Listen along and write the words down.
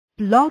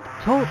Blog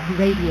Talk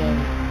Radio.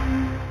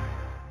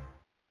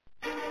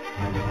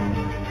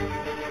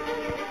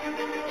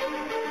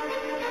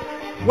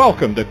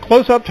 Welcome to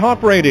Close Up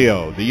Talk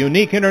Radio, the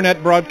unique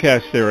internet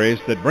broadcast series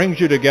that brings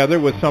you together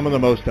with some of the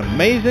most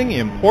amazing,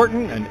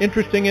 important, and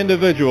interesting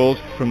individuals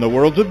from the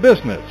worlds of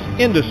business,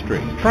 industry,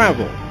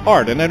 travel,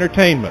 art, and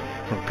entertainment,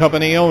 from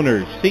company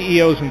owners,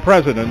 CEOs, and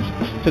presidents,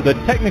 to the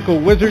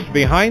technical wizards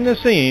behind the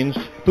scenes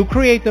who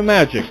create the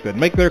magic that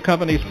make their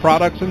company's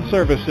products and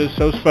services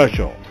so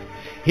special.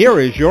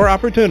 Here is your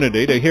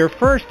opportunity to hear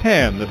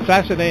firsthand the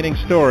fascinating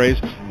stories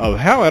of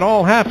how it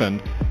all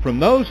happened from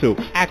those who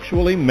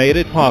actually made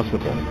it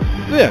possible.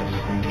 This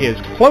is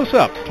Close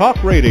Up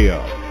Talk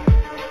Radio.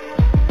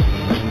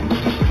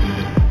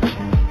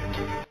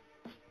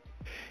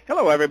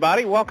 Hello,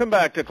 everybody. Welcome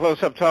back to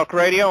Close Up Talk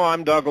Radio.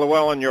 I'm Doug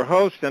Llewellyn, your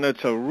host, and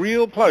it's a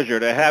real pleasure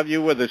to have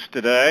you with us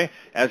today,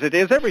 as it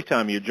is every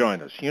time you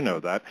join us. You know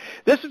that.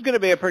 This is going to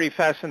be a pretty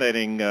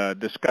fascinating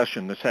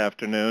discussion this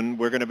afternoon.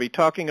 We're going to be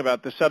talking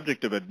about the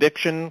subject of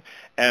addiction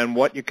and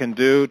what you can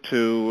do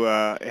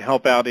to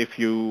help out if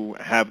you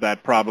have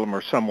that problem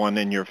or someone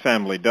in your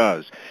family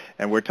does.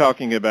 And we're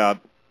talking about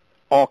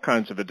all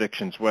kinds of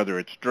addictions, whether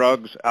it's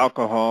drugs,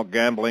 alcohol,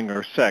 gambling,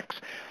 or sex.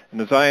 And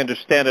as I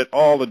understand it,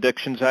 all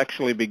addictions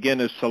actually begin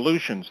as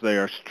solutions. They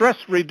are stress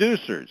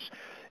reducers.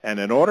 And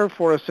in order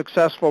for a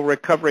successful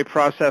recovery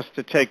process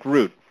to take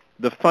root,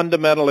 the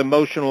fundamental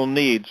emotional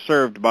need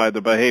served by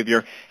the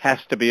behavior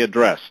has to be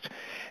addressed.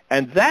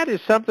 And that is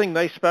something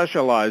they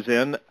specialize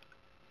in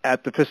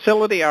at the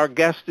facility our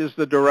guest is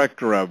the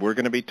director of. We're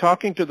going to be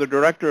talking to the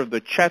director of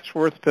the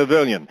Chatsworth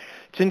Pavilion.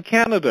 It's in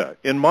Canada,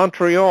 in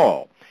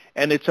Montreal.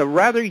 And it's a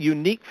rather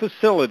unique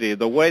facility,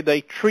 the way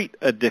they treat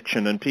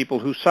addiction and people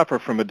who suffer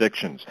from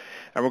addictions.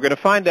 And we're going to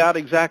find out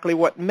exactly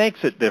what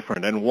makes it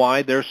different and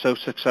why they're so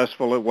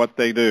successful at what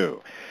they do.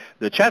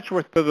 The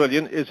Chatsworth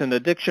Pavilion is an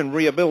addiction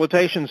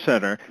rehabilitation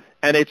center,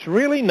 and it's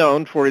really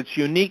known for its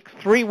unique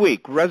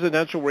 3-week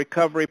residential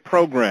recovery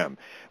program,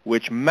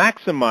 which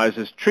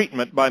maximizes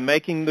treatment by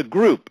making the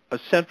group a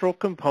central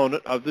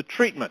component of the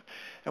treatment.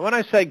 And when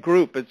I say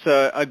group, it's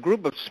a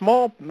group of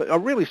a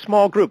really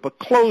small group, a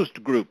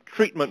closed group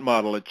treatment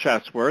model at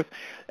Chatsworth.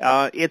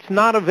 It's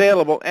not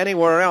available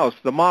anywhere else.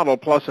 The model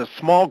plus a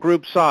small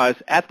group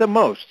size, at the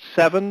most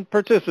 7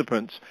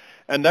 participants,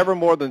 and never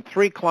more than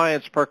 3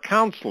 clients per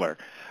counselor,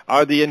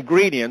 are the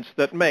ingredients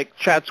that make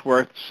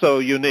Chatsworth so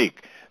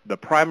unique. The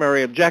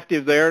primary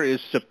objective there is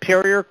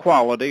superior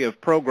quality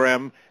of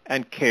program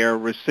and care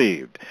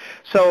received.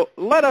 So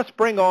let us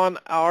bring on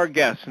our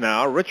guest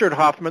now, Richard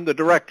Hoffman, the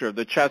director of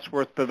the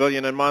Chatsworth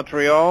Pavilion in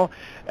Montreal,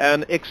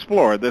 and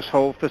explore this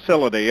whole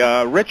facility.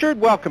 Richard,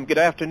 welcome. Good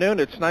afternoon.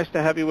 It's nice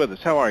to have you with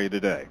us. How are you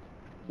today?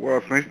 Well,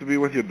 it's nice to be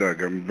with you,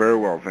 Doug. I'm very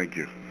well, thank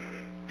you.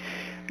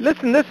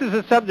 Listen, this is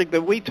a subject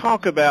that we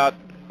talk about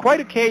quite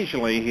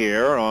occasionally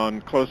here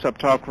on Close Up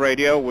Talk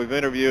Radio. We've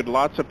interviewed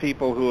lots of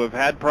people who have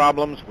had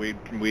problems. We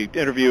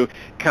interview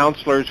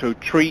counselors who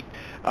treat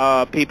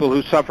people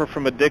who suffer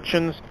from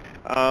addictions,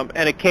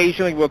 and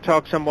occasionally we'll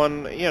talk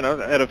someone,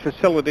 at a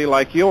facility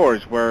like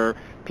yours where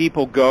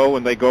people go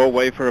and they go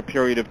away for a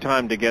period of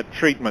time to get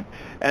treatment.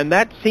 And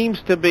that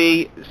seems to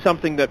be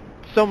something that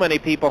so many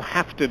people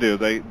have to do.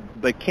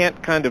 They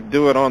can't kind of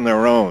do it on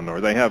their own,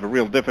 or they have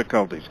real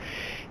difficulties.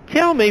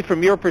 Tell me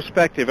from your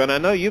perspective, and I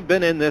know you've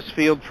been in this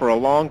field for a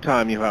long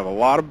time, you have a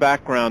lot of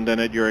background in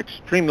it, you're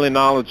extremely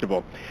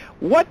knowledgeable.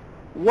 What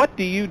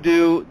do you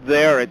do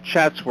there at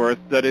Chatsworth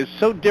that is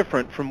so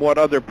different from what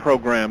other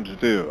programs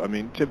do? I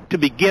mean, to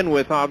begin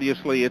with,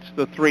 obviously, it's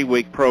the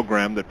 3-week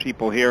program that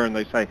people hear and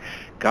they say,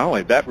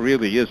 golly, that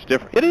really is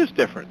different. It is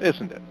different,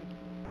 isn't it?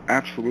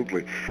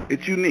 Absolutely.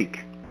 It's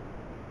unique.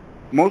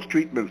 Most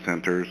treatment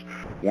centers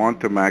want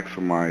to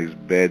maximize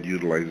bed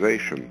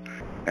utilization,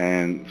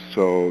 and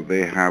so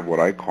they have what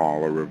I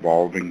call a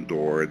revolving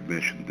door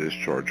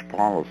admission-discharge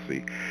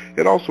policy.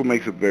 It also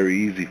makes it very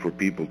easy for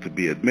people to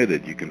be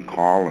admitted. You can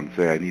call and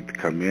say, I need to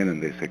come in,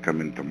 and they say,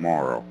 come in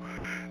tomorrow.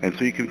 And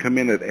so you can come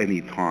in at any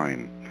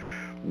time.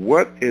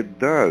 What it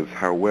does,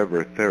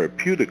 however,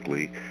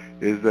 therapeutically,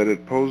 is that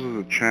it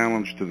poses a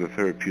challenge to the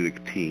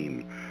therapeutic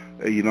team.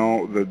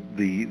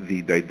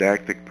 The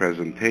didactic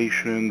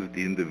presentations,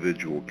 the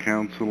individual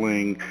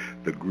counseling,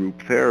 the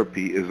group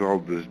therapy is all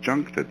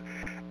disjuncted.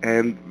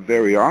 And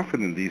very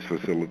often in these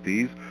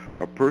facilities,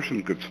 a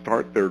person could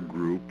start their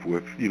group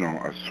with,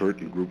 a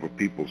certain group of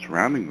people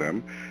surrounding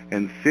them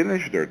and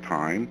finish their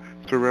time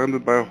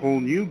surrounded by a whole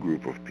new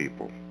group of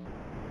people.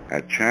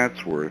 At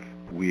Chatsworth,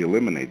 we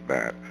eliminate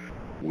that.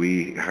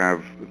 We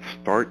have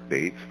start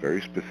dates,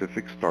 very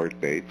specific start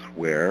dates,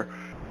 where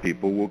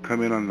people will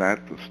come in on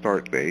that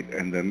start date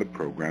and then the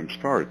program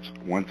starts.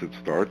 Once it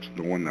starts,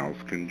 no one else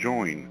can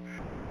join.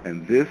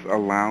 And this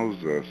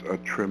allows us a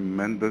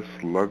tremendous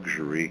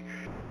luxury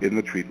in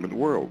the treatment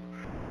world.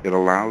 It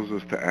allows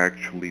us to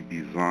actually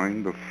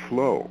design the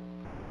flow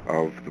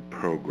of the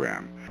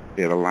program.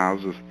 It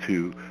allows us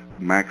to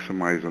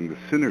maximize on the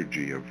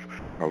synergy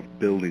of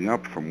building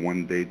up from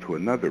one day to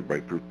another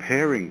by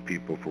preparing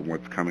people for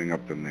what's coming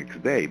up the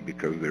next day,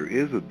 because there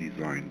is a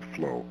designed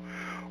flow.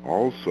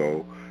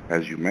 Also,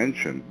 as you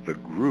mentioned, the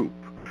group,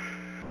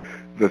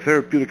 the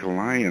therapeutic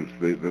alliance,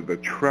 the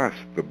trust,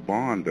 the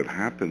bond that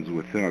happens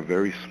within a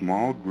very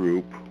small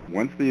group.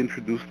 Once they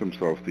introduce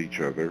themselves to each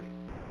other,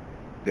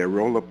 they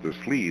roll up their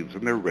sleeves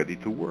and they're ready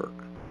to work.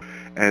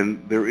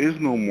 And there is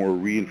no more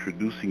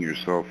reintroducing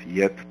yourself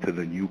yet to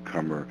the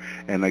newcomer,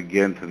 and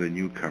again to the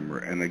newcomer,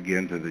 and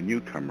again to the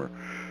newcomer.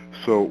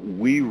 So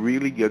we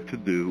really get to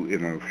do,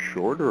 in a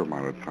shorter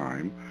amount of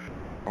time,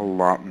 a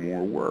lot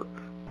more work.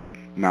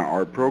 Now,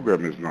 our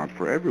program is not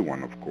for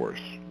everyone, of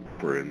course.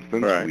 For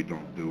instance, Right. we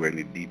don't do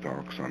any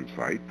detox on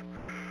site.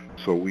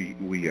 So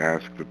we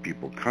ask that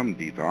people come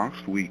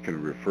detox. We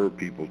can refer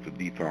people to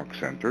detox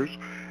centers,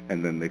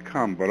 and then they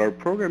come. But our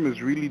program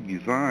is really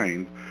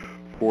designed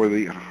for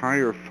the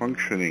higher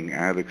functioning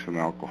addicts and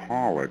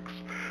alcoholics,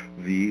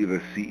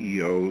 the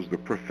CEOs, the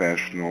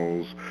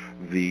professionals,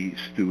 the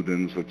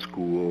students at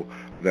school,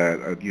 that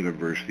at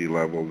university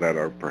level that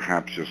are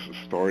perhaps just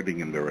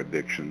starting in their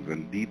addictions,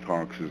 and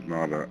detox is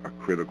not a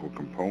critical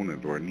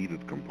component or a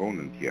needed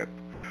component yet.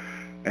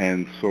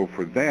 And so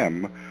for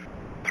them,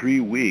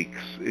 3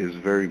 weeks is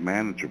very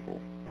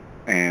manageable.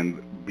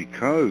 And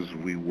because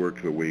we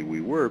work the way we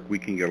work, we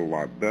can get a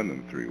lot done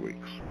in 3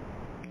 weeks.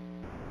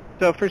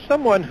 So for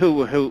someone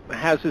who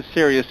has a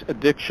serious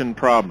addiction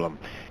problem,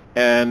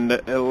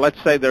 and let's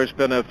say there's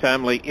been a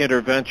family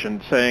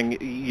intervention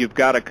saying you've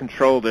got to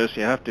control this,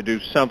 you have to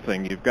do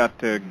something, you've got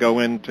to go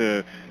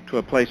into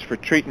a place for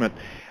treatment.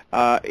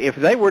 If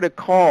they were to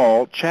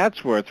call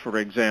Chatsworth, for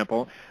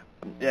example,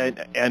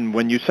 and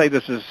when you say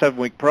this is a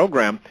 7-week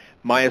program,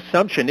 my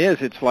assumption is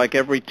it's like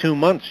every 2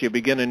 months you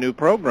begin a new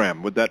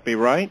program. Would that be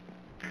right?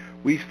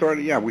 We start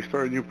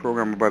a new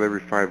program about every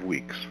 5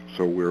 weeks.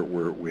 So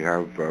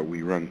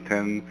we run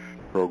 10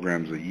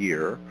 programs a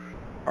year,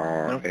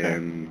 Okay.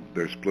 and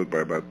they're split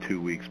by about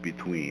 2 weeks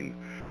between,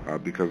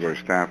 because our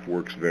staff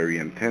works very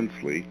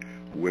intensely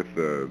with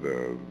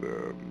the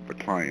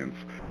clients.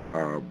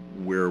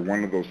 We're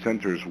one of those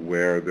centers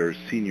where there's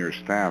senior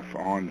staff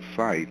on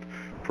site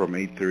from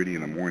 8:30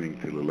 in the morning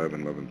till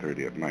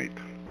 11:30 at night.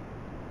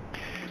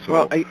 So,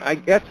 well, I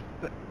guess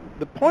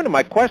the point of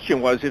my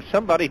question was, if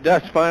somebody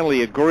does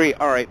finally agree,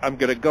 all right, I'm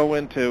going to go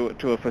into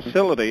a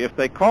facility, if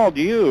they called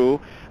you,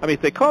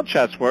 if they called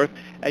Chatsworth,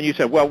 and you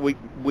said, well,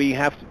 we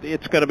have to,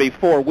 it's going to be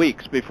 4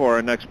 weeks before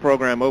our next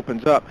program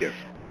opens up. yes.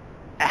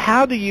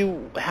 How do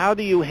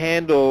you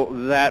handle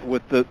that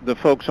with the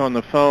folks on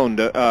the phone?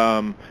 Do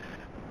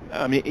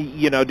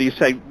you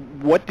say,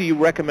 what do you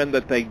recommend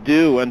that they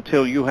do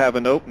until you have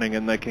an opening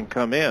and they can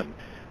come in?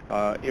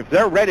 If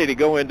they're ready to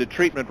go into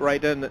treatment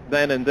right then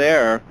and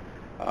there,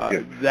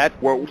 Yes. that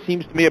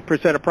seems to me to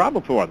present a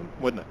problem for them,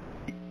 wouldn't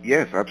it?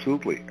 Yes,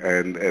 absolutely,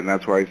 and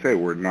that's why I say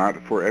we're not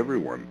for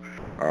everyone.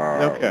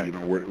 Okay.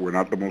 We're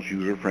not the most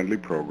user-friendly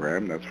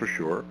program, that's for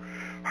sure.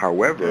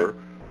 However, Okay.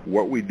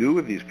 what we do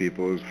with these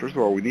people is, first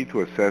of all, we need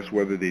to assess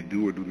whether they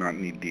do or do not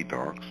need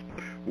detox.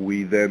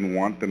 We then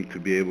want them to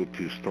be able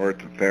to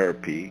start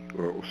therapy,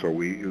 so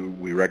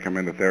we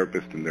recommend a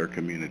therapist in their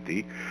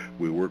community.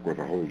 We work with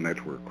a whole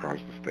network across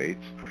the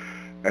states,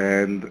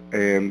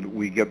 and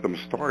we get them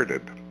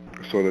started,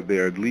 so that they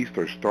at least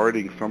are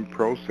starting some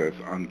process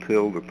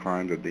until the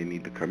time that they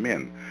need to come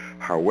in.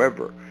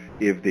 However,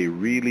 if they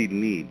really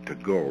need to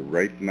go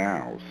right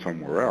now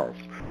somewhere else,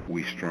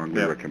 we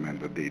strongly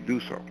recommend that they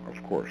do so,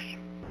 of course.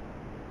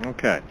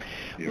 Okay.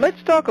 Yeah.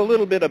 Let's talk a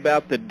little bit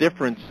about the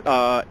difference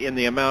in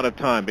the amount of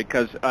time,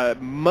 because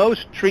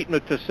most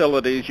treatment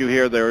facilities, you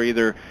hear they're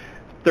either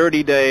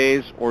 30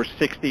 days or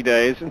 60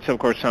 days, and so, of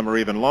course, some are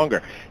even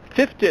longer.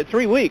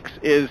 3 weeks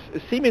is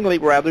seemingly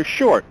rather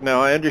short.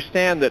 Now, I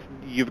understand that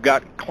you've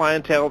got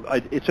clientele.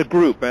 It's a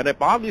group, and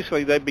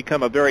obviously they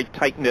become a very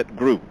tight-knit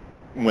group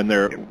when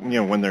they're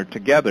when they're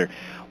together.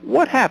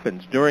 What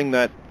happens during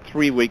that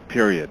 3-week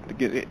period?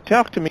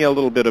 Talk to me a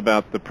little bit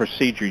about the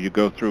procedure you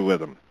go through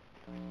with them.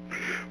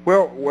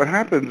 Well, what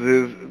happens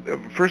is,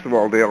 first of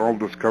all, they all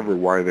discover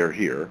why they're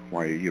here.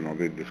 Why,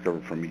 they discover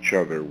from each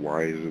other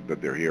why is it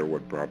that they're here,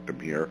 what brought them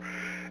here,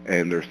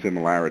 and their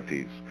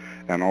similarities.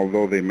 And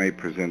although they may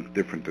present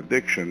different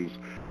addictions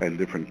and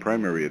different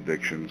primary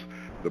addictions,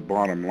 the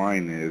bottom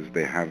line is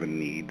they have a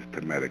need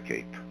to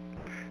medicate.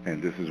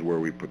 And this is where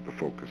we put the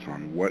focus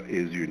on. What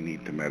is your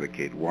need to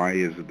medicate? Why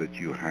is it that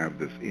you have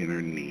this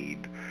inner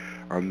need,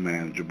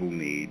 unmanageable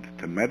need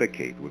to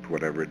medicate with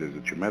whatever it is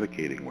that you're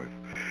medicating with?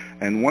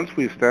 And once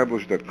we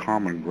establish that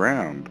common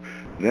ground,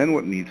 then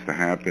what needs to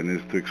happen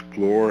is to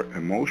explore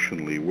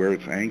emotionally where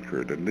it's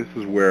anchored. And this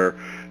is where,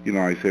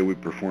 I say we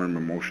perform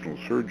emotional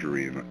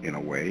surgery in a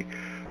way,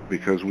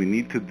 because we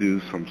need to do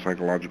some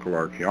psychological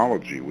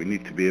archaeology. We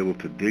need to be able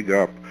to dig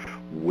up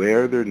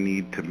where their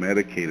need to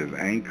medicate is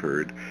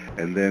anchored,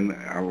 and then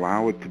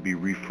allow it to be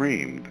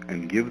reframed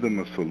and give them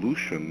a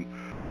solution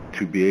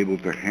to be able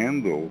to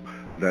handle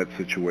that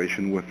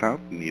situation without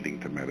needing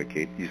to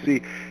medicate. You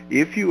see,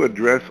 if you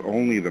address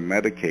only the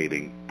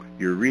medicating,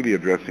 you're really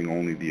addressing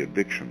only the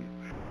addiction.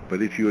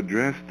 But if you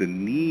address the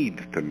need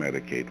to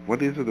medicate,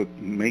 what is it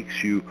that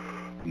makes you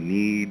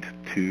need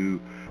to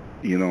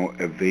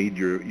evade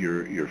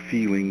your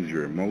feelings,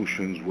 your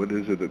emotions. What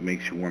is it that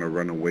makes you want to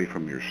run away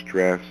from your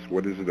stress?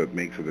 What is it that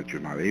makes it that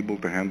you're not able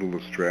to handle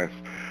the stress?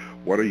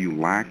 What are you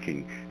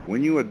lacking?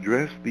 When you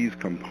address these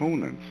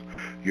components,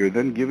 you're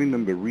then giving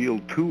them the real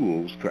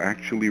tools to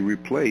actually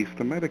replace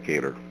the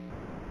medicator.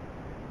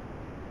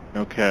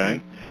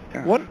 Okay.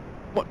 Yeah. What?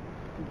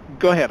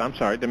 Go ahead. I'm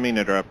sorry. Didn't mean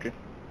to interrupt you.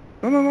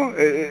 No.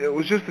 It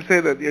was just to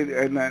say that,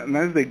 and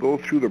as they go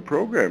through the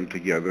program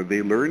together,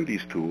 they learn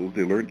these tools.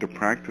 They learn to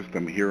practice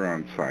them here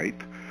on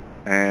site,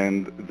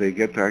 and they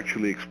get to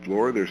actually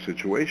explore their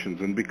situations.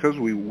 And because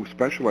we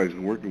specialize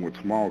in working with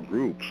small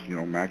groups,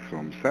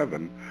 maximum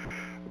 7,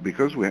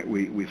 because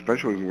we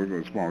specialize in working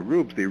with small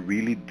groups, they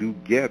really do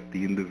get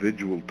the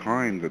individual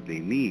time that they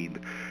need,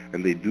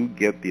 and they do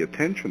get the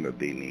attention that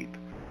they need.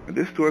 And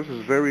this to us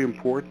is very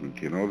important,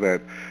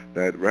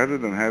 that rather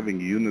than having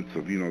units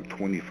of,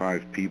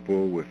 25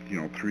 people with,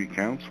 3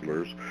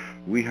 counselors,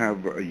 we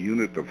have a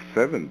unit of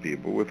 7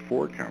 people with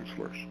 4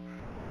 counselors.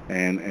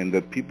 And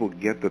that people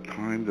get the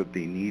time that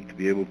they need to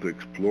be able to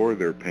explore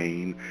their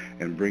pain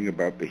and bring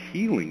about the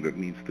healing that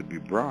needs to be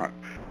brought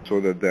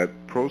so that that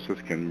process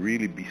can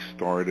really be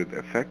started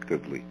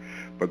effectively.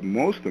 But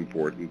most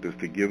important is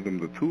to give them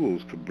the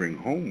tools to bring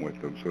home with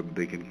them so that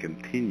they can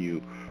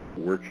continue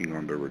working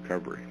on their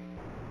recovery.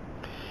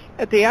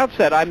 At the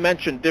outset, I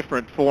mentioned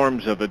different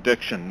forms of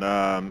addiction.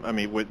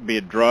 Be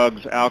it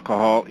drugs,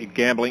 alcohol,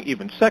 gambling,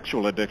 even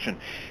sexual addiction.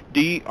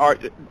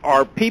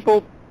 Are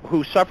people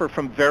who suffer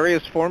from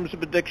various forms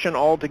of addiction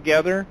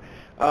altogether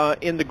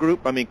in the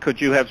group? I mean,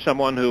 could you have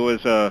someone who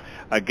is a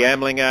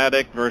gambling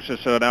addict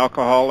versus an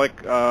alcoholic,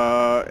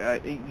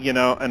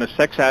 and a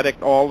sex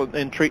addict all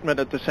in treatment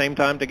at the same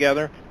time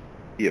together?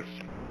 Yes,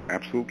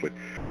 absolutely.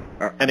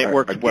 And it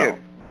works well.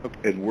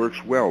 It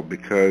works well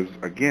because,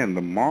 again,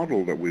 the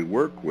model that we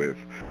work with,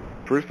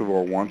 first of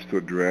all, wants to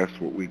address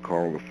what we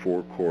call the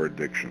 4 core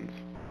addictions.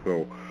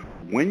 So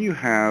when you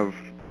have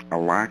a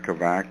lack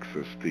of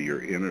access to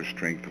your inner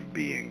strength of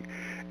being,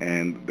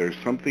 and there's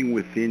something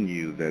within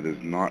you that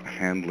is not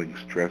handling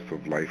stress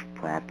of life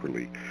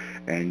properly,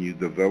 and you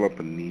develop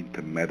a need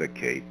to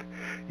medicate,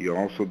 you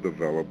also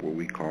develop what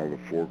we call the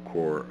 4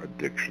 core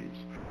addictions.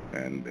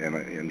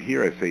 And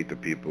here I say to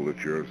people,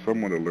 if you're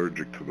somewhat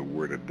allergic to the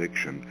word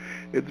addiction,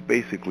 it's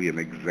basically an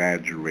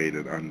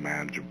exaggerated,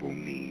 unmanageable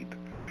need.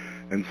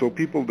 And so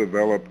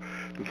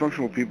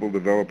dysfunctional people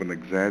develop an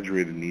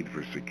exaggerated need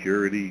for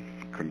security,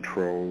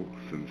 control,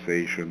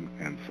 sensation,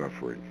 and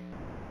suffering.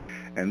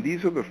 And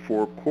these are the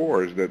 4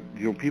 cores that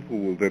people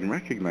will then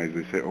recognize.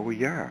 They say, oh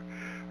yeah,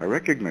 I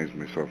recognize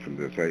myself in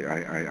this.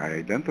 I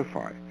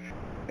identify.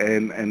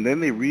 And then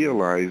they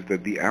realize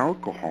that the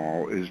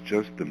alcohol is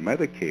just the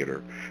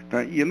medicator.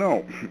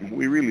 Now,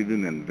 we really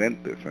didn't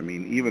invent this. I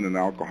mean, even in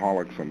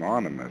Alcoholics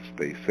Anonymous,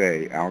 they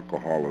say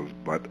alcohol is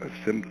but a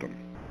symptom.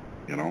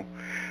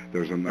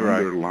 There's an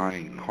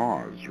underlying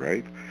cause,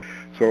 right?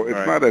 So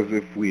it's not as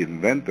if we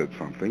invented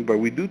something, but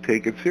we do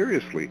take it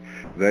seriously.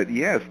 That,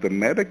 yes, the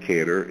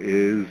medicator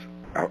is,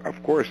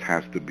 of course,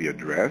 has to be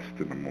addressed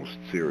in the most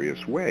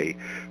serious way,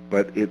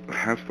 but it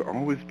has to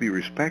always be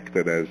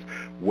respected as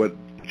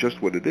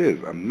just what it is,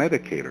 a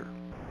medicator.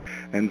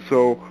 And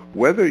so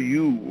whether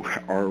you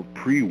are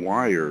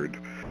pre-wired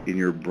in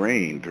your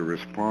brain to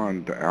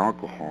respond to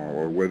alcohol,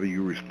 or whether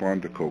you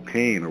respond to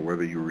cocaine, or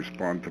whether you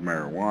respond to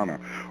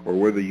marijuana, or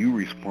whether you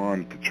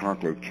respond to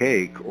chocolate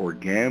cake or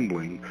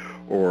gambling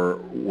or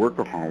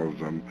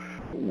workaholism,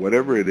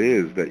 whatever it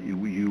is that you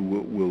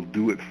will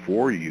do it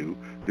for you,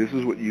 this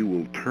is what you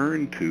will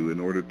turn to in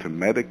order to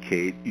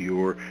medicate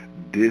your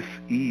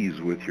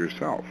dis-ease with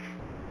yourself.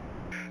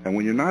 And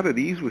when you're not at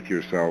ease with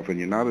yourself and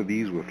you're not at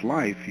ease with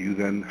life, you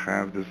then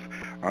have this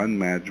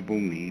unmanageable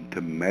need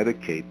to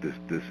medicate this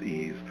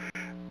dis-ease.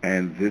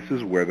 And this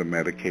is where the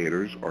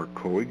medicators are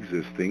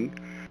coexisting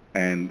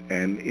and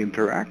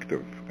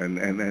interactive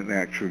and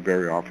actually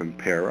very often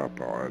pair up,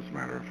 as a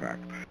matter of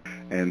fact.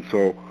 And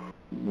so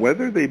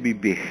whether they be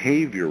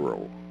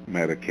behavioral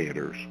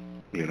medicators,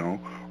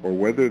 or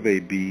whether they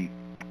be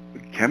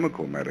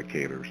chemical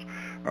medicators,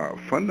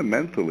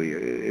 fundamentally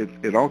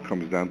it all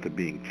comes down to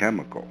being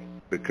chemical.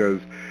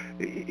 Because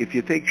if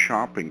you take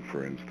shopping,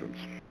 for instance,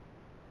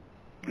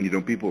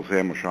 people say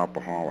I'm a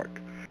shopaholic.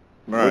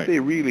 Right.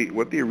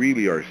 What they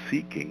really are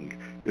seeking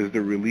is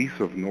the release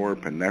of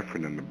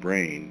norepinephrine in the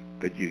brain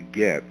that you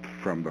get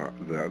from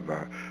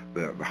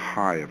the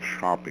high of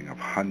shopping, of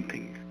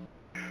hunting.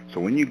 So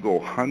when you go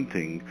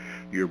hunting,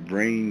 your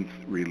brain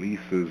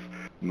releases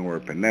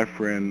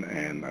norepinephrine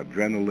and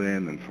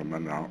adrenaline and some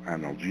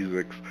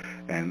analgesics,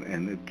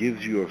 and it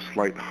gives you a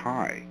slight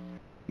high.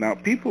 Now,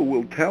 people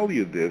will tell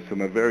you this in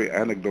a very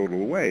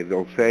anecdotal way.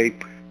 They'll say,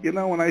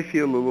 when I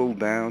feel a little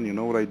down, you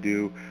know what I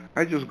do?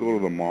 I just go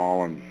to the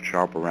mall and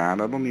shop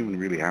around. I don't even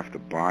really have to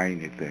buy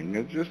anything.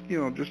 It's just,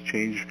 just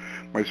change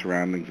my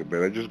surroundings a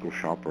bit. I just go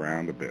shop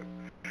around a bit.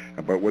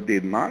 But what they're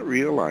not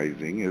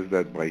realizing is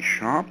that by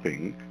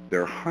shopping,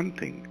 they're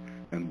hunting.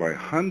 And by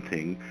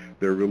hunting,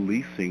 they're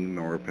releasing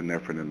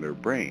norepinephrine in their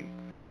brain.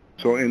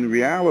 So in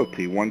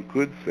reality, one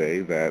could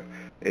say that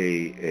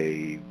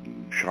a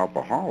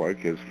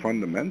shopaholic is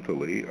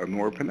fundamentally a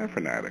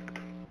norepinephrine addict.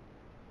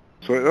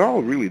 So it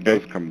all really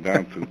does come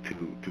down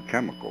to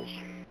chemicals.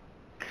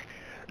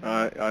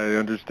 I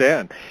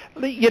understand.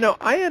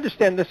 I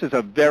understand this is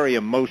a very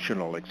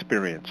emotional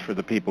experience for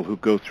the people who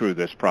go through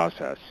this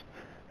process.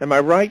 Am I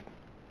right?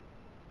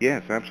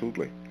 Yes,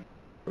 absolutely.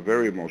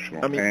 Very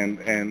emotional. But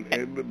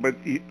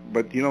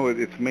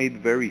it's made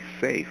very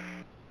safe.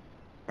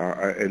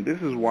 And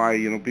this is why,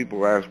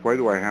 people ask, why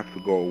do I have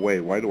to go away?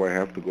 Why do I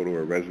have to go to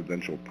a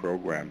residential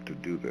program to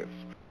do this?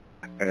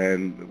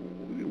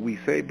 And we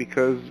say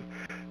because,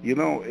 you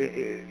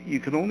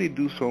can only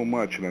do so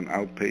much in an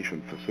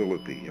outpatient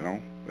facility,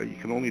 You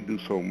can only do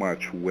so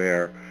much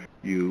where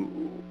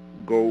you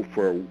go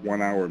for a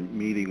 1-hour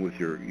meeting with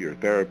your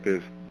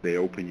therapist, they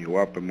open you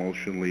up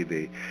emotionally,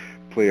 they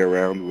play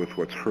around with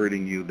what's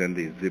hurting you, then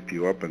they zip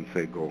you up and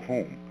say, go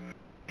home.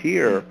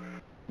 Here,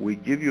 we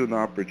give you an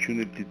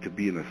opportunity to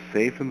be in a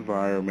safe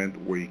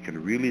environment where you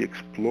can really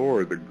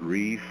explore the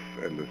grief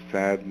and the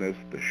sadness,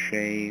 the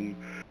shame,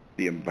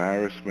 the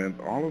embarrassment,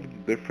 all of the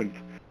different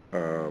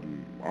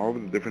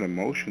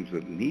emotions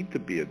that need to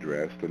be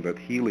addressed and that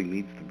healing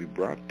needs to be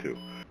brought to.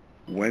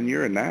 When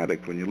you're an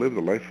addict, when you live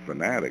the life of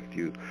an addict,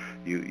 you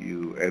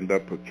end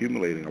up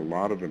accumulating a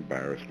lot of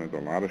embarrassment, a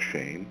lot of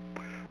shame,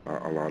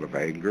 a lot of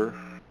anger,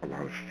 a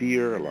lot of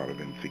fear, a lot of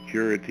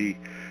insecurity,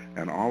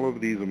 and all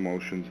of these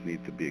emotions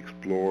need to be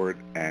explored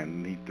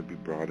and need to be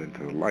brought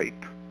into the light.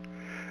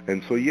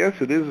 And so yes,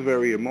 it is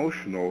very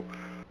emotional,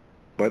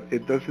 but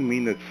it doesn't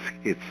mean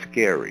it's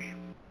scary.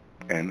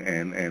 And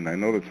I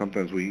know that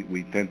sometimes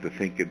we tend to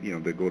think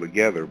they go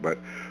together, but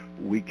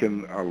we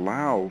can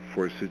allow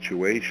for a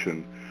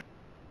situation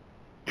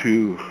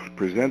to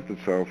present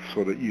itself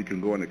so that you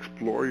can go and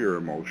explore your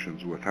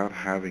emotions without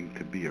having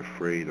to be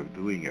afraid of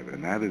doing it.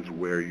 And that is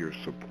where you're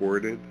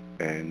supported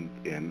and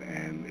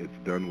it's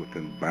done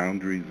within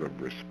boundaries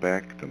of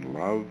respect and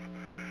love,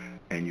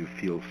 and you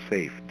feel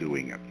safe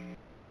doing it.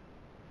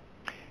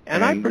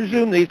 And I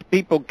presume these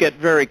people get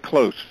very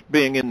close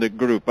being in the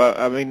group.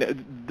 I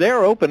mean,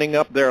 they're opening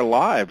up their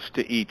lives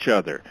to each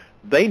other.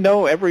 They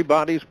know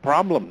everybody's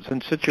problems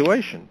and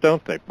situation,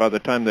 don't they, by the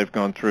time they've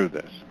gone through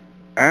this?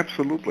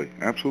 Absolutely,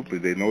 absolutely.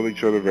 They know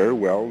each other very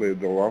well.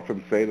 They'll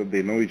often say that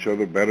they know each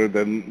other better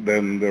than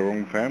their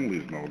own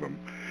families know them.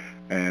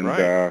 And,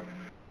 right.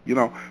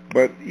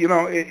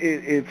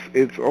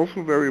 It's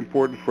also very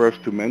important for us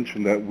to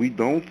mention that we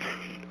don't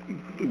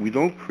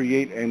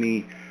create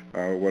any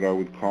what I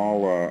would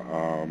call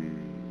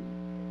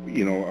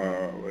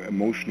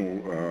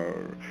emotional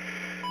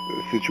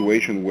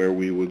situation where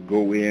we would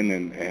go in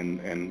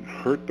and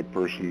hurt the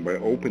person by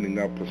opening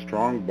up a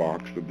strong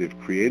box that they've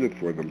created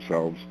for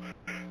themselves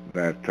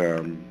that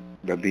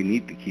they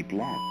need to keep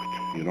locked.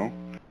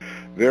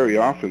 Very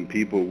often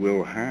people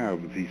will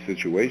have these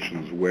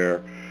situations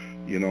where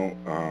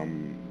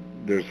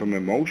there's some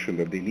emotion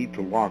that they need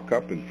to lock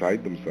up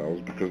inside themselves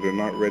because they're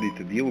not ready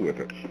to deal with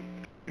it.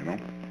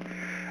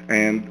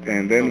 And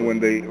then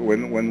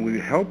when we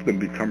help them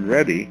become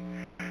ready,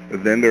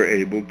 then they're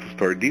able to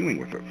start dealing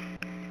with it.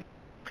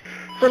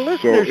 For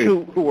listeners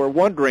who are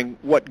wondering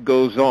what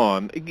goes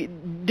on,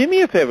 do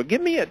me a favor.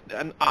 Give me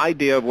an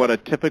idea of what a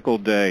typical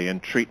day in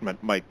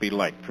treatment might be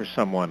like for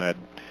someone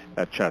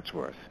at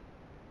Chatsworth.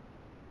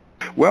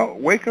 Well,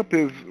 wake up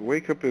is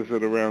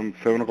at around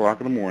 7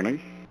 o'clock in the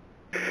morning,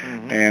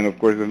 mm-hmm. and of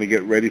course then they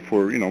get ready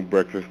for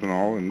breakfast and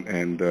all,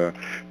 and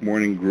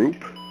morning group,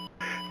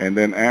 and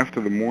then after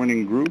the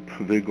morning group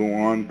they go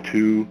on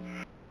to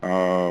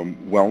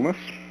wellness.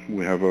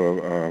 We have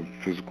a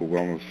physical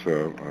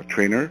wellness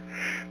trainer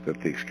that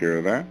takes care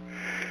of that,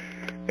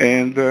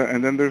 and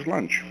then there's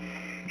lunch.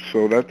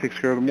 So that takes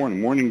care of the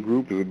morning. Morning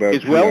group is about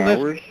 2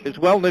 hours. Is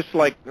wellness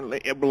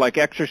like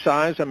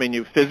exercise? I mean,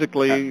 you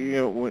physically,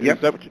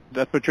 yep.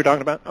 That's what you're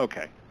talking about?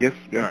 Okay. Yes,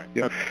 yeah, right.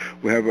 yeah. Okay.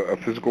 We have a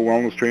physical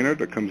wellness trainer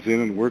that comes in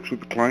and works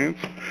with the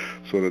clients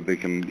so that they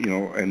can,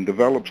 and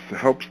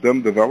helps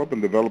them develop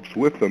and develops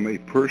with them a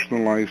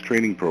personalized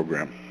training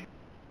program.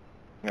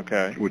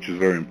 Okay. Which is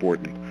very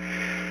important.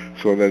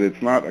 So that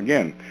it's not,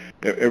 again,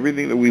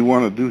 everything that we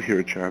want to do here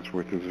at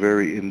Chatsworth is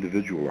very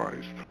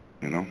individualized,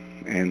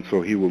 And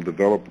so he will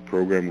develop a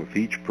program with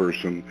each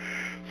person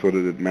so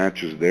that it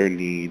matches their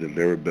need and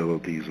their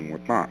abilities and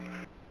whatnot.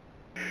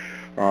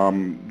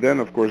 Then,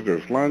 of course,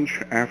 there's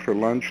lunch. After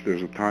lunch,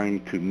 there's a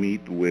time to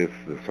meet with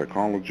the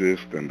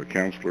psychologist and the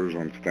counselors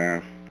on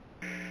staff.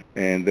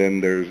 And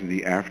then there's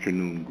the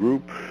afternoon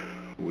group,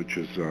 which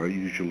is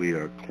usually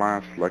a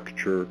class,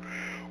 lecture,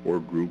 or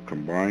group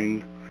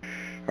combined.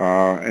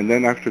 And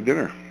then after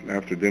dinner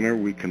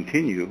we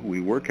continue. We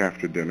work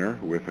after dinner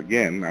with,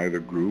 again, either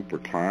group or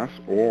class,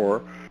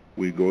 or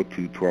we go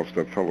to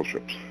 12-step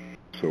fellowships.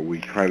 So we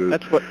try to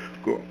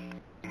go.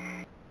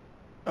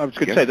 I was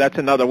going to say, that's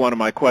another one of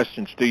my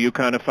questions. Do you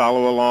kind of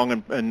follow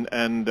along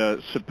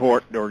and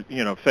support or,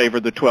 favor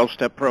the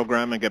 12-step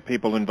program and get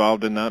people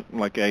involved in that,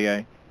 like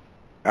AA?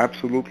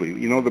 Absolutely.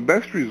 The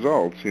best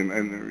results, and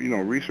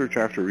research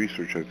after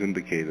research has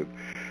indicated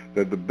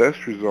that the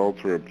best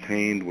results are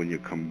obtained when you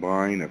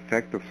combine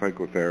effective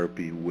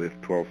psychotherapy with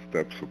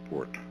 12-step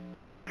support,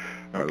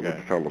 with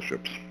the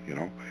fellowships, you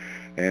know.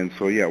 And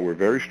so, yeah, we're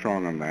very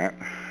strong on that.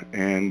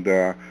 And,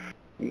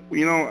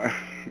 you know,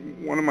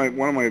 one of my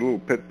little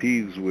pet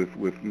peeves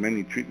with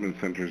many treatment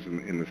centers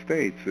in the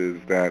States is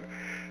that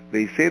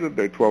they say that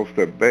they're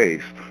 12-step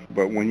based,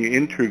 but when you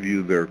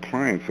interview their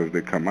clients as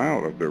they come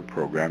out of their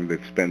program,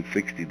 they've spent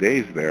 60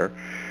 days there,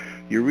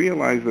 you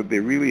realize that they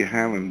really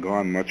haven't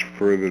gone much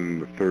further than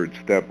the third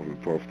step of the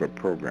 12-step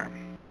program.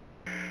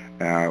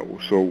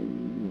 So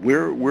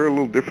we're a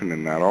little different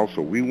in that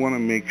also. We want to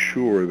make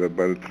sure that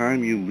by the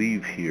time you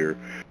leave here,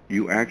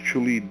 you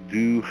actually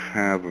do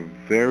have a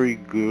very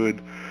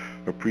good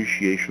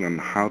appreciation on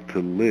how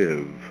to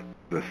live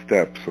the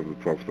steps of the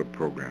 12-step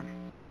program.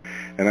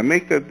 And I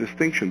make that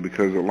distinction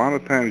because a lot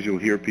of times you'll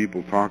hear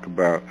people talk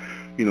about,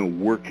 you know,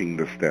 working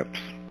the steps.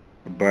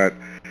 But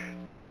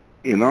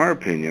in our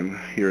opinion,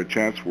 here at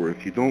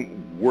Chatsworth, you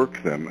don't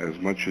work them as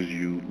much as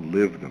you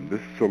live them.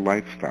 This is a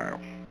lifestyle.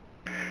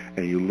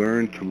 And you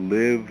learn to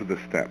live the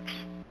steps.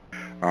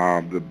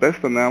 The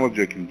best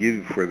analogy I can give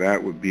you for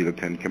that would be the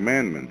Ten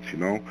Commandments, you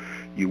know.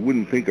 You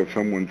wouldn't think of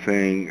someone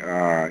saying,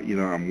 you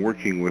know, I'm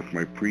working with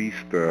my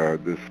priest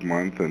this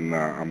month and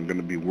I'm going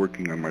to be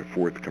working on my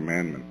fourth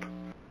commandment.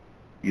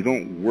 You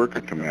don't work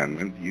a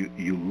commandment,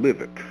 you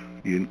live it.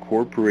 You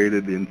incorporate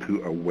it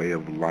into a way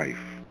of life.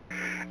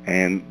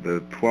 And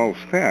the 12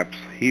 steps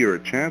here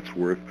at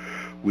Chatsworth,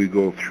 we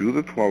go through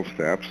the 12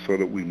 steps so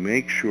that we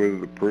make sure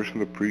that the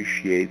person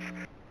appreciates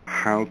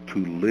how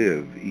to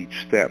live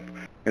each step.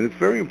 And it's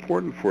very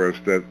important for us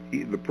that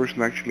the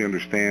person actually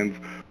understands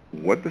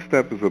what the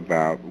step is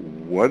about,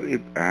 what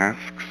it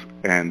asks,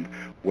 and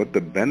what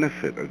the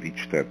benefit of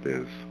each step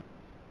is.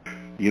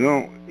 You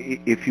know,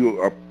 if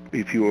you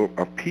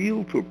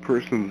appeal to a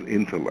person's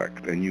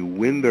intellect and you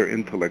win their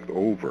intellect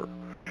over,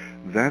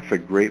 that's a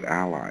great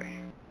ally.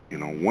 You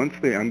know, once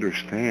they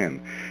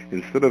understand,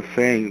 instead of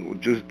saying, well,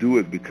 just do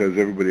it because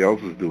everybody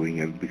else is doing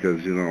it,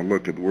 because, you know,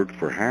 look, it worked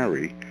for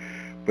Harry,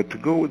 but to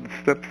go a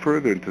step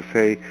further and to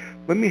say,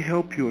 let me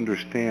help you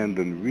understand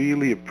and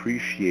really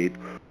appreciate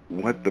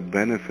what the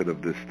benefit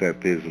of this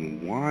step is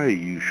and why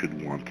you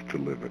should want to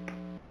live it,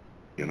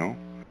 you know?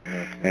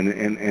 Okay. And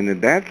in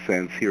that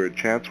sense, here at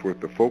Chatsworth,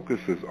 the focus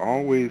is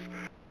always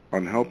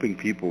on helping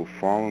people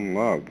fall in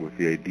love with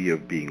the idea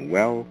of being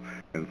well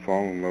and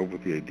fall in love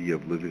with the idea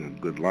of living a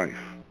good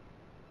life.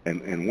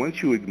 And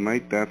once you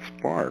ignite that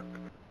spark,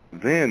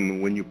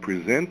 then when you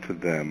present to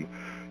them,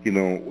 you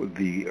know,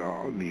 the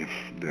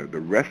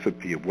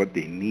recipe of what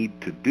they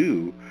need to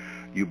do,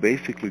 you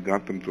basically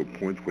got them to a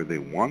point where they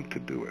want to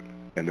do it.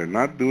 And they're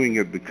not doing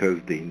it because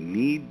they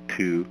need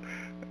to,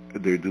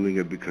 they're doing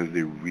it because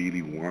they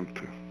really want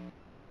to.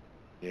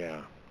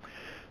 Yeah.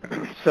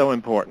 So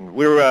important.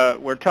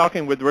 We're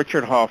talking with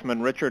Richard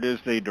Hoffman. Richard is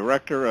the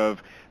director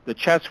of the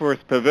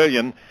Chatsworth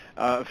Pavilion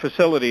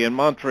facility in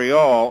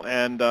Montreal,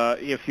 and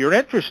if you're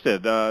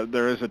interested,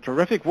 there is a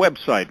terrific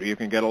website where you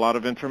can get a lot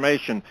of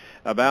information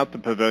about the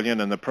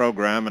pavilion and the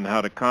program and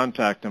how to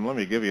contact them. Let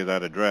me give you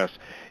that address.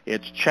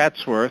 It's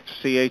Chatsworth,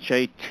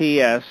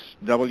 CHATSWORTH,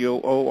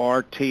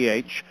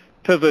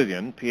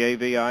 Pavilion,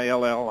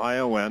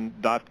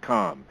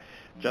 PAVILLION.com.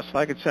 Just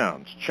like it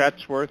sounds,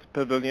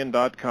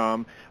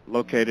 chatsworthpavilion.com,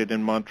 located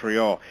in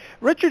Montreal.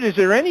 Richard, is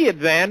there any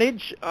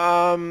advantage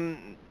to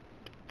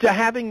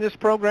having this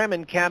program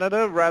in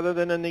Canada rather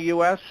than in the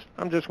U.S.?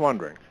 I'm just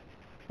wondering.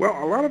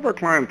 Well, a lot of our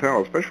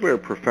clientele, especially our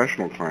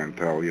professional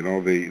clientele, you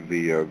know,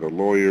 the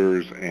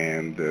lawyers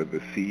and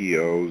the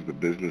CEOs, the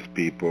business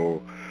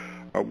people,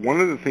 one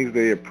of the things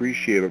they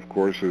appreciate, of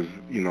course, is,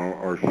 you know,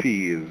 our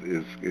fee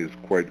is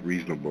quite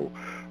reasonable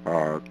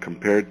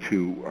compared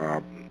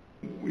to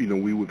you know,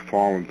 we would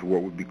fall into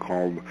what would be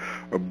called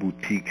a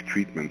boutique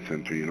treatment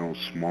center, you know,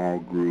 small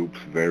groups,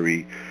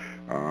 very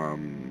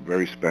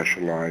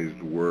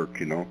specialized work,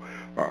 you know.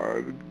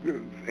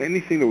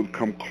 Anything that would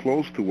come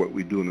close to what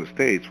we do in the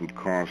States would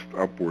cost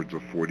upwards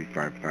of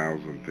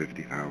 $45,000,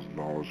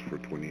 $50,000 for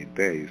 28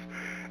 days.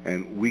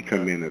 And we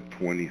come in at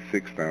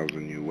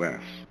 $26,000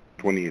 U.S.,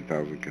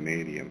 28,000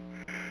 Canadian.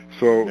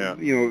 So,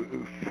 you know,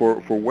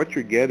 for what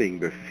you're getting,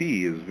 the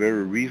fee is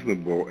very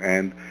reasonable,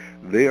 and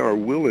they are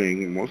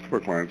willing, most of our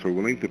clients are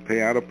willing to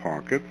pay out of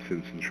pocket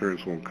since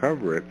insurance won't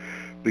cover it,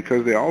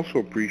 because they also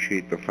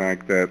appreciate the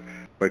fact that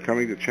by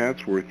coming to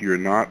Chatsworth, you're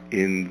not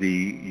in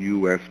the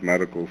U.S.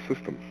 medical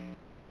system.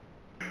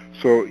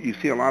 So you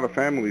see a lot of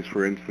families,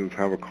 for instance,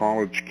 have a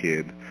college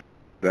kid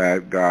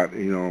that got,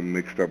 you know,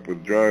 mixed up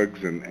with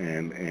drugs and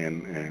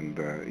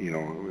you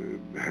know,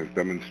 has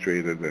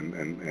demonstrated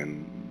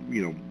and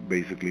you know,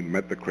 basically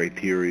met the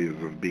criteria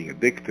of being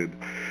addicted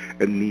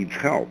and needs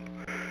help.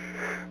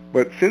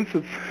 But since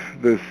it's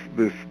this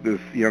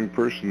young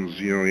person's,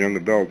 you know, young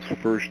adult's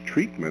first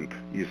treatment,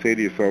 you say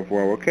to yourself,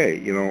 well, okay,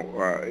 you know,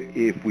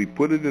 if we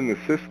put it in the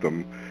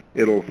system,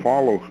 it'll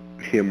follow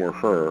him or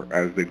her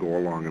as they go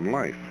along in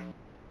life.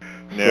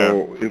 Yeah.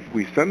 So if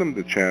we send them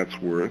to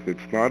Chatsworth,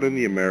 it's not in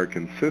the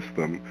American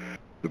system,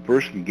 The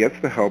person gets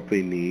the help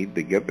they need,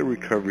 they get the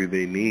recovery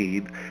they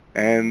need,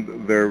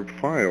 and their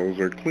files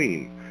are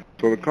clean.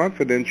 So the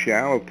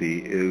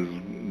confidentiality is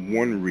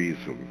one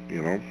reason,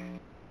 you know.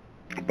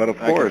 But of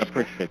course, I can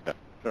appreciate that.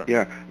 Sure.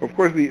 Yeah, of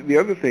course, the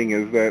other thing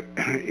is that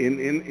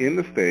in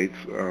the States,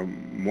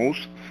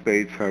 most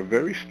states have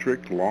very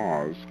strict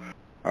laws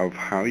of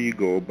how you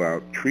go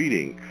about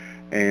treating.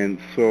 And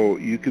so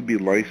you could be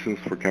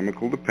licensed for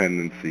chemical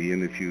dependency,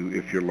 and if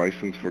you're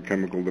licensed for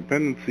chemical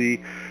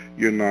dependency,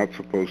 you're not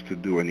supposed to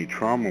do any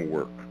trauma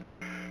work.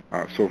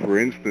 So for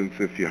instance,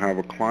 if you have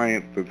a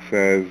client that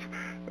says,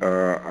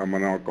 I'm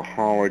an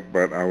alcoholic,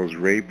 but I was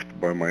raped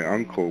by my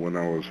uncle when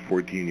I was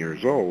 14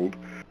 years old,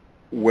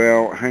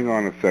 well, hang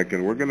on a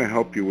second. We're going to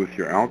help you with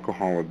your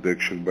alcohol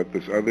addiction, but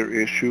this other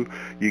issue,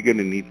 you're going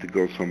to need to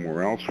go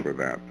somewhere else for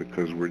that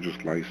because we're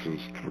just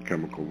licensed for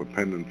chemical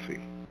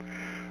dependency.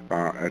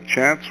 At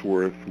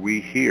Chatsworth,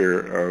 we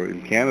here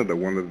in Canada,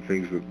 one of the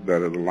things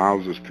that it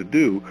allows us to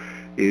do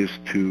is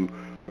to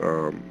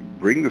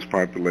bring this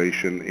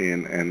population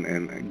in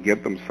and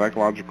get them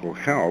psychological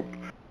help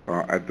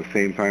at the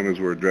same time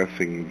as we're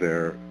addressing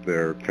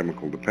their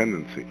chemical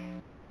dependency.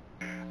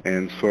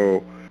 And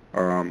so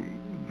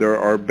there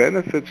are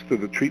benefits to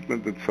the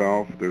treatment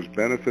itself, there's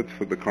benefits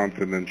to the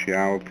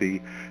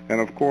confidentiality, and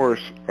of course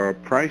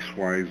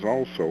price-wise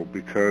also,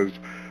 because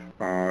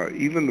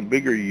even the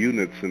bigger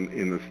units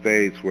in the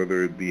States,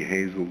 whether it be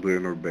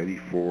Hazelden or Betty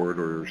Ford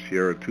or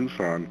Sierra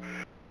Tucson,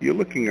 you're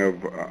looking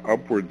of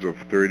upwards of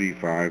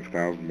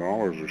 $35,000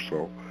 or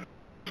so.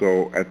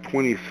 So at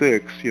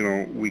 26, you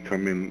know, we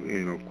come in,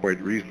 you know,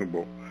 quite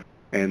reasonable.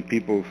 And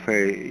people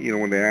say, you know,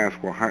 when they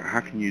ask, well,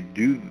 how can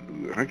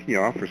you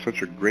offer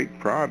such a great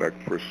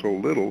product for so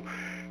little?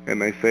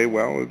 And I say,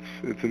 well,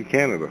 it's in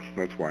Canada.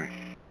 That's why.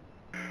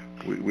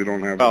 We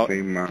don't have the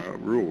same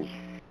rules.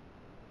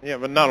 Yeah,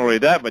 but not only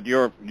that, but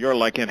you're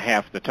like in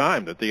half the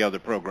time that the other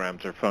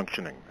programs are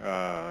functioning.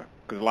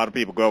 Because a lot of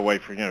people go away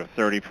for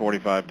 30,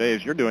 45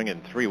 days. You're doing it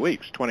in 3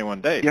 weeks,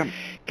 21 days. Yeah.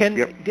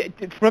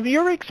 From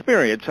your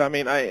experience, I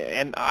mean,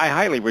 I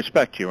highly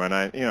respect you, and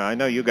I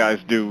know you guys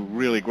do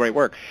really great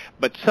work.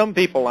 But some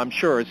people, I'm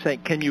sure, are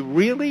saying, can you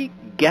really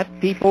get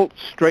people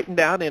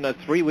straightened out in a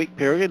 3-week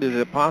period? Is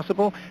it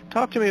possible?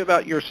 Talk to me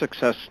about your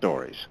success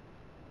stories.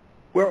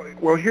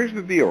 Well, here's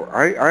the deal.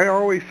 I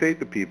always say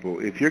to people,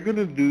 if you're going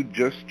to do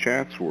just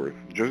Chatsworth,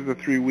 just the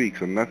 3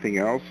 weeks and nothing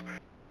else,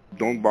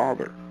 don't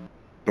bother.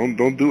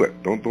 Don't do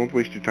it. Don't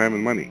waste your time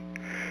and money.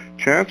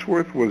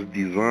 Chatsworth was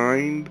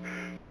designed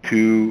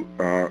to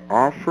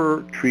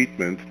offer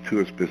treatment to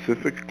a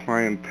specific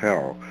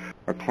clientele,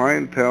 a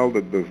clientele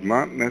that does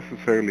not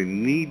necessarily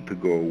need to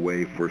go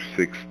away for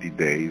 60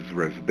 days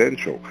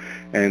residential.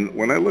 And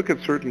when I look at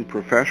certain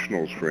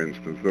professionals, for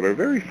instance, that are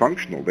very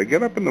functional, they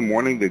get up in the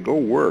morning, they go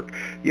work.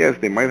 Yes,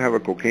 they might have a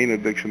cocaine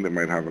addiction, they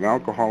might have an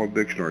alcohol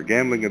addiction or a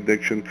gambling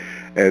addiction,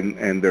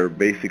 and they're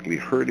basically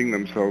hurting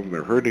themselves and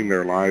they're hurting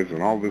their lives,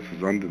 and all this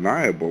is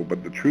undeniable.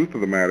 But the truth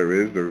of the matter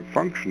is they're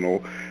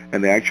functional,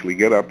 and they actually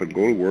get up and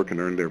go to work and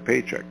earn their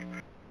paycheck.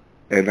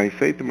 And I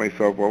say to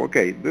myself, well,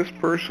 okay, this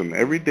person,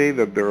 every day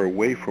that they're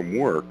away from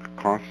work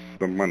costs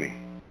them money.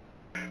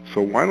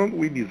 So why don't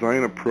we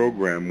design a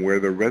program where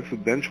the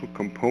residential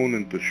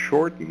component is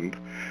shortened,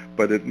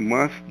 but it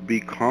must be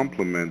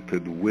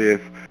complemented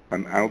with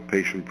an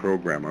outpatient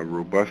program, a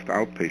robust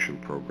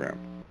outpatient program.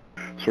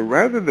 So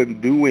rather than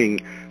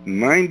doing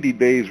 90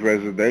 days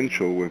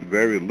residential with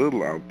very little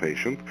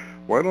outpatient,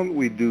 why don't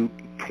we do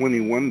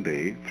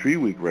 21-day,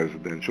 3-week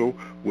residential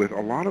with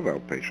a lot of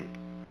outpatient?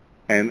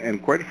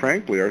 And quite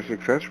frankly, our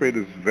success rate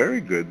is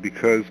very good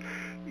because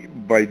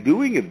by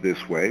doing it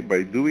this way,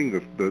 by doing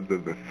the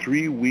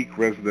 3-week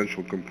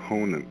residential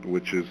component,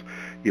 which is,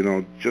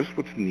 just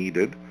what's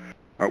needed,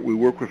 we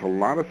work with a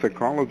lot of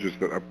psychologists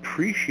that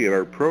appreciate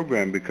our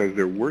program because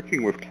they're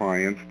working with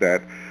clients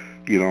that,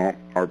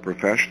 are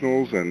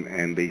professionals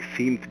and they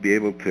seem to be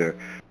able to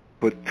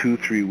put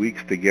 2-3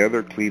 weeks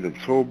together, clean and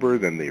sober,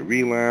 then they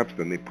relapse,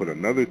 then they put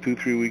another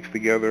 2-3 weeks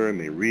together and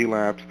they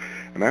relapse.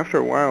 And after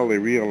a while they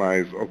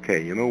realize,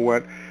 okay, you know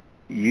what?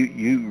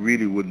 You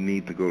really wouldn't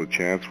need to go to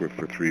Chatsworth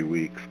for 3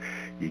 weeks.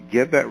 You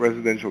get that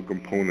residential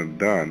component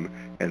done,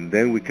 and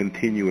then we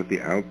continue with the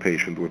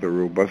outpatient, with a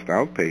robust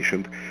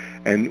outpatient,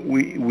 and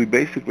we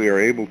basically are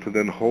able to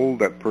then hold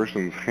that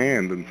person's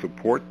hand and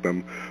support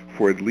them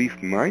for at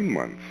least 9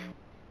 months,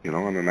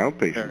 on an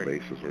outpatient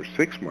basis, or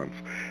 6 months.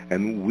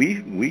 And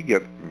we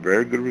get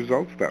very good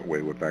results that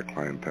way with that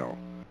clientele.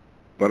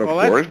 But of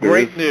course, that's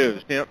great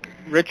news.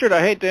 Richard,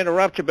 I hate to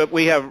interrupt you, but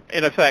we've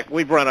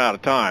run out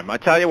of time. I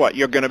tell you what,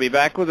 you're going to be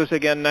back with us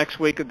again next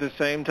week at the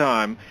same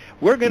time.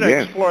 We're going to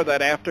explore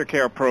that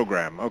aftercare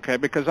program, okay,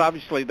 because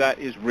obviously that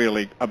is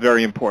really a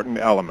very important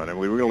element, and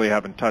we really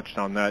haven't touched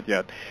on that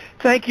yet.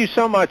 Thank you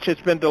so much. It's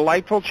been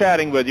delightful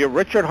chatting with you.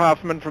 Richard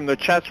Hoffman from the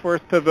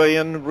Chatsworth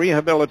Pavilion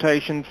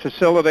Rehabilitation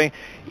Facility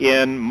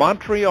in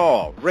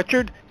Montreal.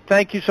 Richard,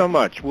 thank you so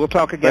much. We'll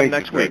talk again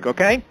next week,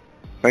 okay?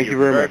 Thank you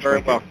very much.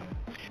 Very welcome.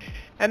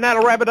 And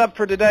that'll wrap it up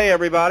for today,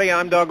 everybody.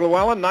 I'm Doug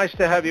Llewellyn. Nice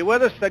to have you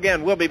with us.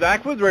 Again, we'll be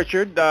back with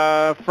Richard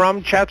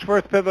from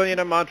Chatsworth Pavilion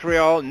in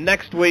Montreal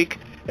next week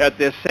at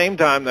this same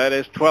time. That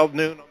is 12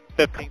 noon on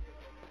the 15th.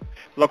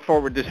 Look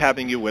forward to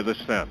having you with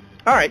us then.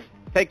 All right.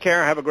 Take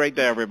care. Have a great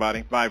day,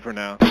 everybody. Bye for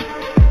now.